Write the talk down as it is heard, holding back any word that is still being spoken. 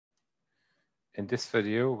In this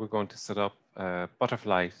video, we're going to set up a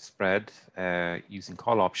butterfly spread using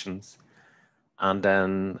call options, and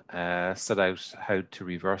then set out how to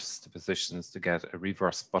reverse the positions to get a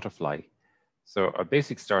reverse butterfly. So our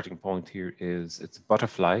basic starting point here is it's a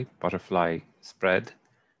butterfly spread,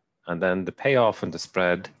 and then the payoff and the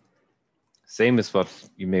spread, same as what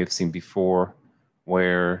you may have seen before,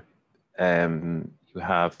 where you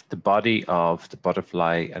have the body of the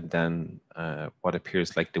butterfly and then what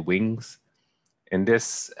appears like the wings. In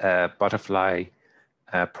this butterfly,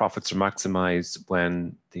 profits are maximized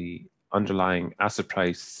when the underlying asset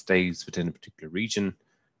price stays within a particular region,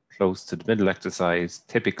 close to the middle exercise.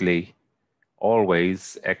 Typically,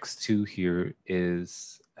 always X2 here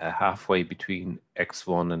is halfway between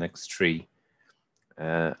X1 and X3.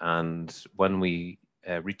 And when we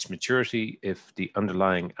reach maturity, if the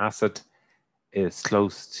underlying asset is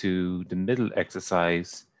close to the middle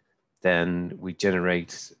exercise, then we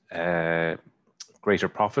generate greater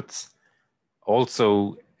profits.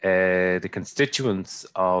 Also, the constituents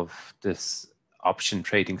of this option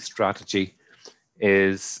trading strategy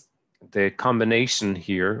is the combination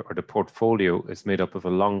here, or the portfolio, is made up of a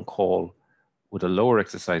long call with a lower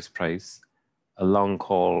exercise price, a long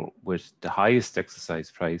call with the highest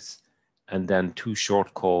exercise price, and then two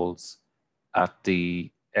short calls at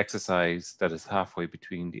the exercise that is halfway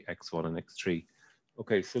between the X1 and X3.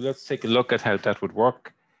 Okay, so let's take a look at how that would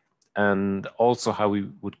work, and also how we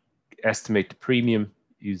would estimate the premium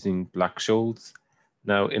using Black-Scholes.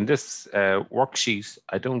 Now, in this worksheet,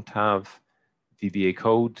 I don't have VBA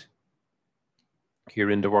code here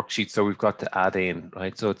in the worksheet, so we've got to add in,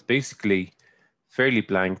 right? So it's basically fairly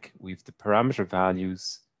blank. We've the parameter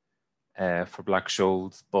values for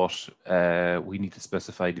Black-Scholes, but we need to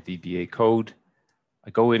specify the VBA code. I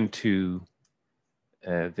go into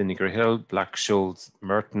Vinegar Hill, Black-Scholes,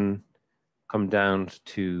 Merton, come down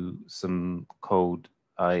to some code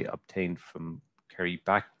I obtained from Kerry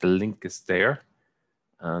Back. The link is there,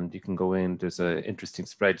 and you can go in. There's an interesting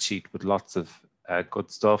spreadsheet with lots of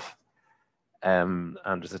good stuff, and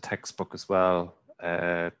there's a textbook as well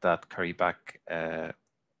that Kerry Back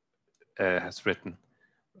has written,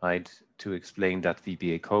 right, to explain that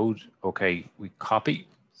VBA code. Okay, we copy.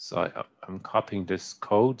 So I'm copying this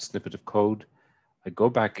code, snippet of code. I go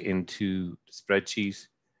back into the spreadsheet,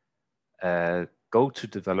 go to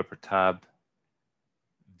Developer tab,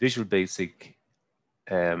 Visual Basic,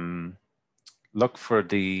 look for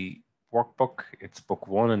the workbook. It's book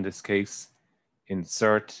 1 in this case.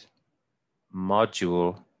 Insert,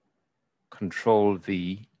 module, Control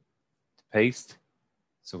V to paste.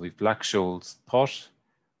 So we've Black-Scholes put,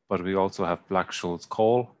 but we also have Black-Scholes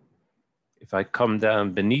call. If I come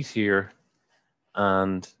down beneath here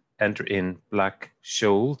and enter in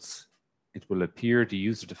Black-Scholes, it will appear. The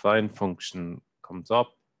user-defined function comes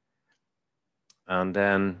up, and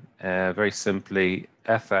then very simply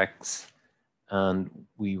fx, and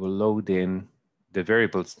we will load in the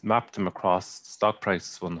variables, map them across. Stock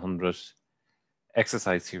price is 100,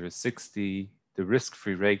 exercise here is 60, the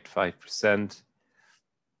risk-free rate 5%,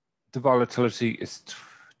 the volatility is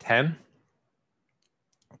 10,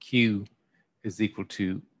 Q is equal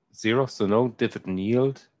to 0, so no dividend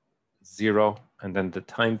yield, 0, and then the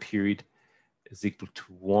time period is equal to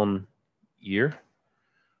 1 year.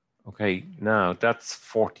 Okay, now that's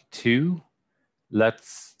 42.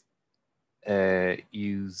 Let's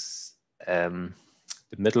use the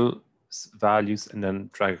middle values and then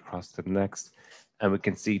drag across to the next, and we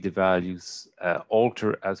can see the values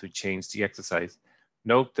alter as we change the exercise.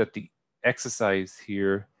 Note that the exercise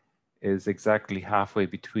here is exactly halfway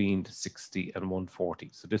between the 60 and 140.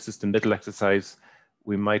 So this is the middle exercise.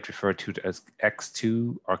 We might refer to it as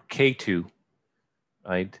X2 or K2,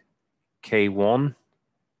 right? K1,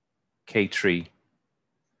 K3,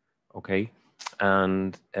 okay?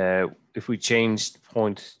 And if we change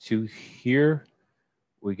point to here,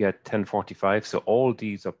 we get 1045. So all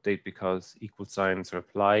these update because equal signs are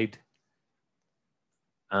applied.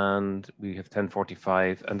 And we have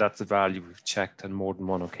 1045, and that's a value we've checked on more than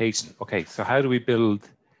one occasion. Okay, so how do we build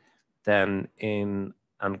then in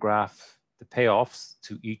and graph the payoffs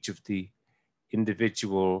to each of the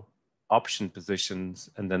individual option positions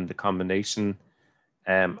and then the combination?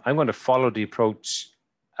 I'm going to follow the approach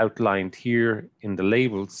outlined here in the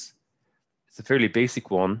labels. It's a fairly basic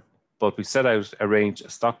one, but we set out a range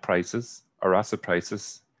of stock prices or asset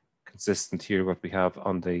prices, consistent here what we have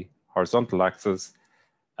on the horizontal axis.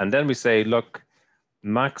 And then we say, look,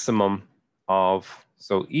 maximum of,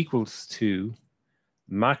 so equals to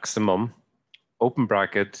maximum, open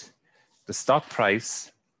bracket, the stock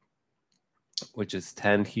price, which is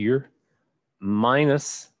 10 here,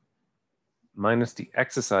 minus the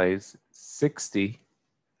exercise 60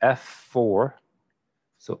 F4,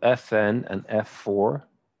 so Fn and F4,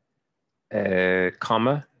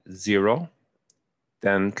 comma 0,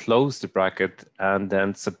 then close the bracket and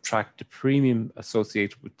then subtract the premium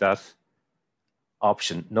associated with that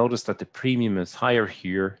option. Notice that the premium is higher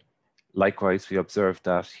here. Likewise, we observe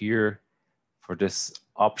that here for this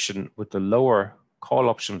option with the lower call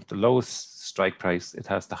option, with the lowest strike price, it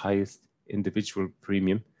has the highest individual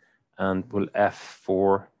premium, and we'll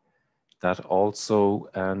F4 that also,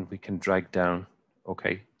 and we can drag down.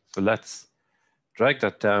 Okay, so let's drag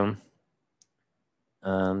that down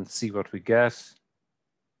and see what we get.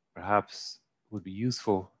 Perhaps would be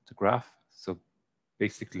useful to graph. So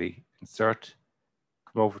basically insert,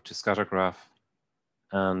 come over to scatter graph,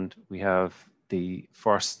 and we have the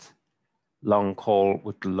first long call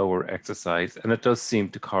with the lower exercise, and it does seem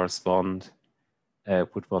to correspond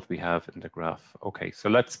with what we have in the graph. Okay, so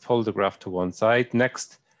let's pull the graph to one side.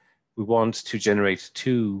 Next, we want to generate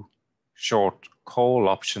 2 short call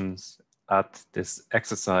options at this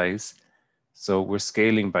exercise. So we're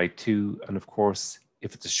scaling by 2, and of course,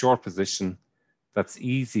 if it's a short position, that's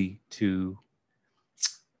easy to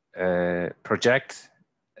project,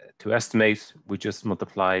 to estimate. We just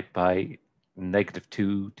multiply by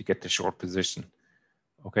 -2 to get the short position.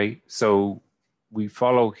 Okay, so we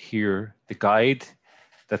follow here the guide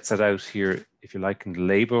that's set out here, if you like, in the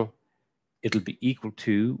label. It'll be equal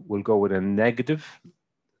to, we'll go with a negative,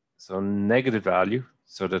 so negative value,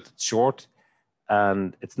 so that it's short.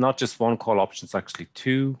 And it's not just one call option, it's actually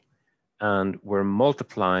 2. And we're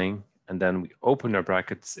multiplying, and then we open our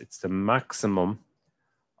brackets. It's the maximum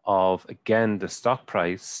of, again, the stock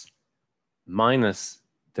price minus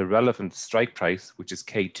the relevant strike price, which is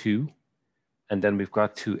K2. And then we've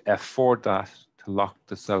got to F4 that to lock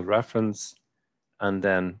the cell reference, and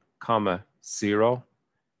then comma 0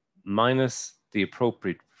 minus the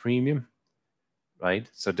appropriate premium, right?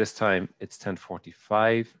 So this time it's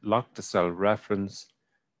 1045, lock the cell reference,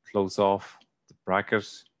 close off the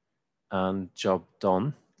bracket, and job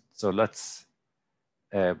done. So let's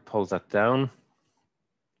pull that down,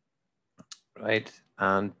 right?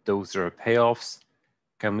 And those are our payoffs.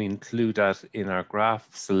 Can we include that in our graph?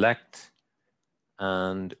 Select,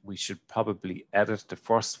 and we should probably edit the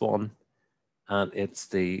first one, and it's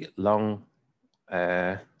the long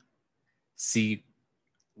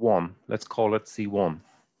C1. Let's call it C1.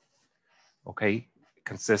 Okay,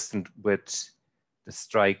 consistent with the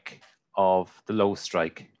strike of the low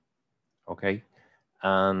strike. Okay,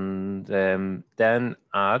 and then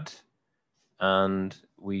add, and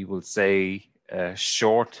we will say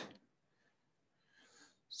short.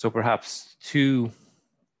 So perhaps 2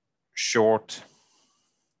 short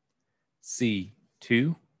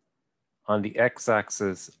C2. On the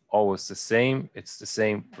x-axis, always the same. It's the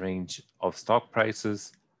same range of stock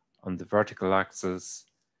prices. On the vertical axis,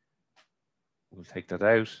 we'll take that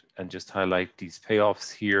out and just highlight these payoffs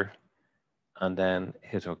here, and then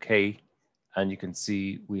hit OK. And you can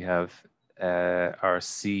see we have our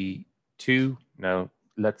C2. Now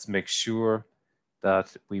let's make sure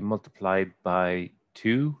that we multiplied by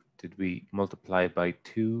 2. Did we multiply by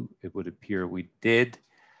 2? It would appear we did.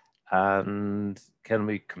 And can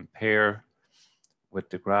we compare with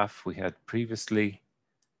the graph we had previously?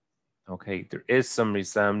 Okay, there is some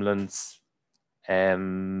resemblance.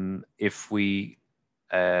 If we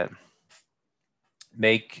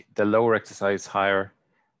make the lower exercise higher,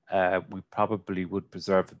 we probably would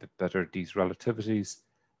preserve a bit better these relativities,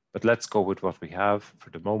 but let's go with what we have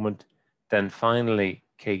for the moment. Then finally,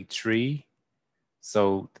 K3.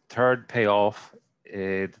 So the third payoff,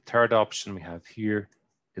 the third option we have here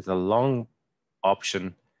is a long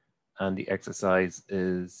option, and the exercise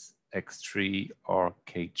is X3 or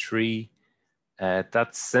K3.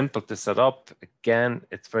 That's simple to set up. Again,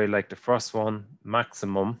 it's very like the first one,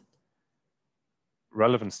 maximum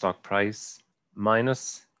relevant stock price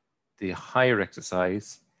minus the higher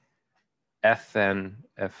exercise, Fn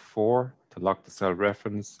F4 to lock the cell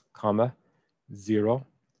reference, comma 0.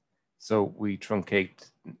 So we truncate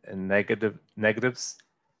negatives,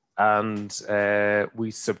 and we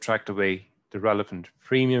subtract away the relevant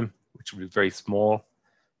premium, which will be very small,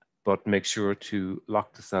 but make sure to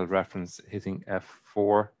lock the cell reference hitting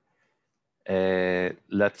F4.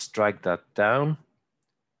 Let's drag that down,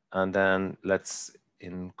 and then let's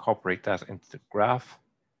incorporate that into the graph.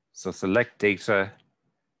 So select data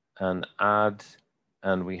and add,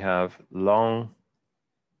 and we have long,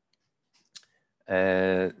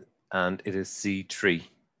 and it is C3,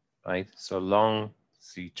 right? So long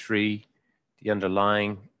C3, the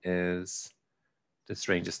underlying is this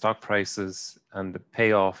range of stock prices, and the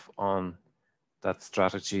payoff on that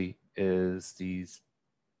strategy is these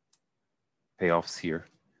payoffs here.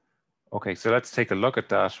 Okay, so let's take a look at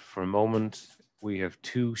that for a moment. We have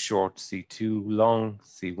 2 short C2, long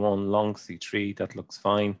C1, long C3. That looks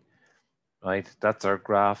fine, right? That's our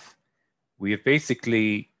graph. We have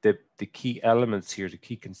basically the key elements here, the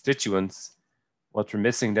key constituents. What we're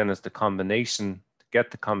missing then is the combination. To get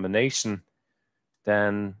the combination,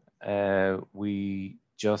 then we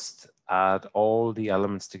just add all the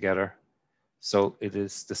elements together. So it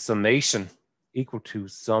is the summation equal to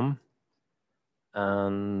sum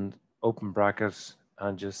and open bracket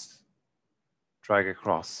and just drag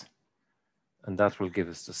across. And that will give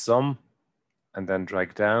us the sum, and then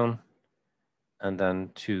drag down, and then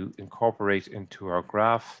to incorporate into our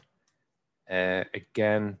graph.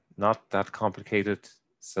 Again, not that complicated.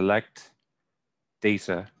 Select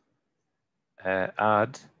data,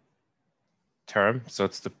 add term. So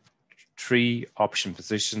it's the 3 option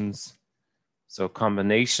positions. So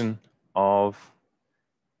combination of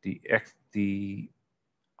the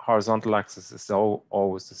horizontal axis is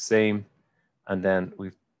always the same. And then we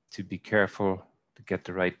have to be careful to get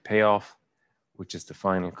the right payoff, which is the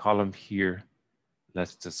final column here.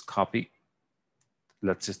 Let's just copy.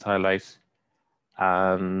 Let's just highlight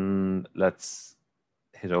and let's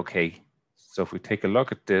hit OK. So if we take a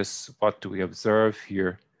look at this, what do we observe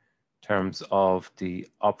here in terms of the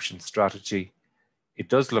option strategy? It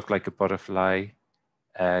does look like a butterfly.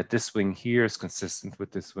 This wing here is consistent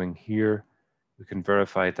with this wing here. We can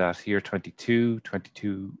verify that here, 22,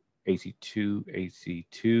 22, 82,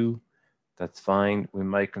 82. That's fine. We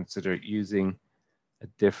might consider using a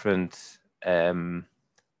different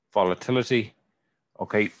volatility.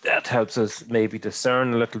 Okay, that helps us maybe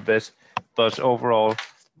discern a little bit, but overall,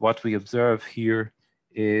 what we observe here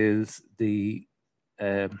is the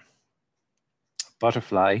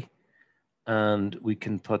butterfly, and we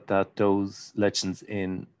can put those legends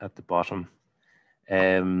in at the bottom.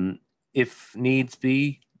 If needs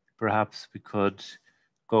be, perhaps we could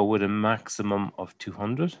go with a maximum of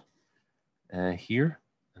 200 here,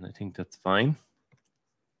 and I think that's fine.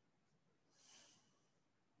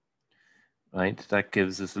 Right, that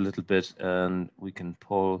gives us a little bit, and we can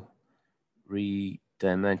pull,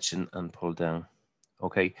 redimension and pull down.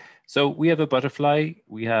 Okay, so we have a butterfly.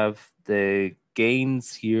 We have the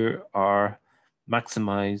gains here are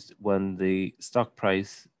maximized when the stock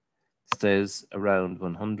price stays around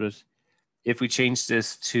 100. If we change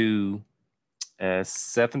this to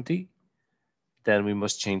 70, then we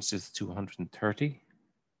must change this to 130.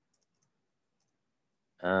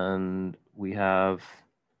 And we have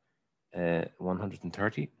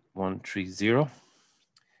 130, 130.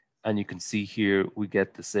 And you can see here we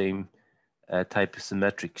get the same type of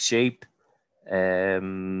symmetric shape.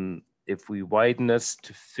 If we widen it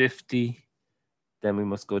to 50, then we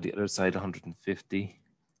must go the other side, 150.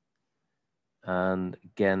 And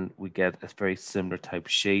again, we get a very similar type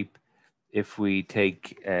shape. If we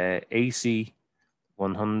take 80,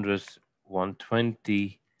 100,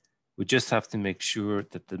 120, we just have to make sure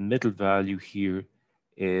that the middle value here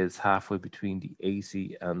is halfway between the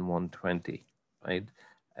 80 and 120, right?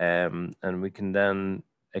 And we can then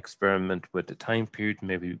experiment with the time period,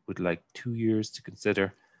 maybe with like 2 years to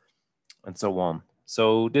consider, and so on.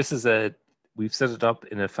 So this is we've set it up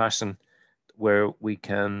in a fashion where we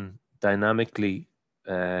can dynamically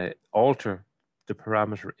alter the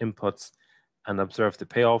parameter inputs and observe the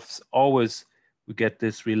payoffs. Always we get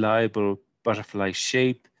this reliable butterfly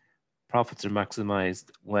shape. Profits are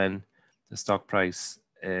maximized when the stock price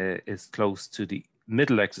is close to the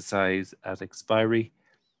middle exercise at expiry.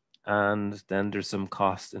 And then there's some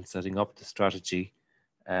cost in setting up the strategy,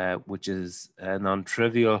 which is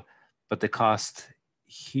non-trivial, but the cost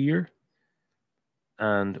here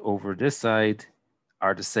and over this side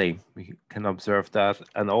are the same. We can observe that,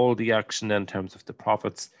 and all the action in terms of the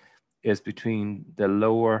profits is between the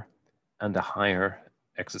lower and the higher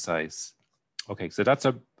exercise. Okay, so that's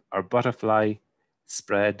our butterfly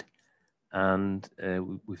spread, and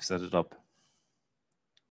we've set it up.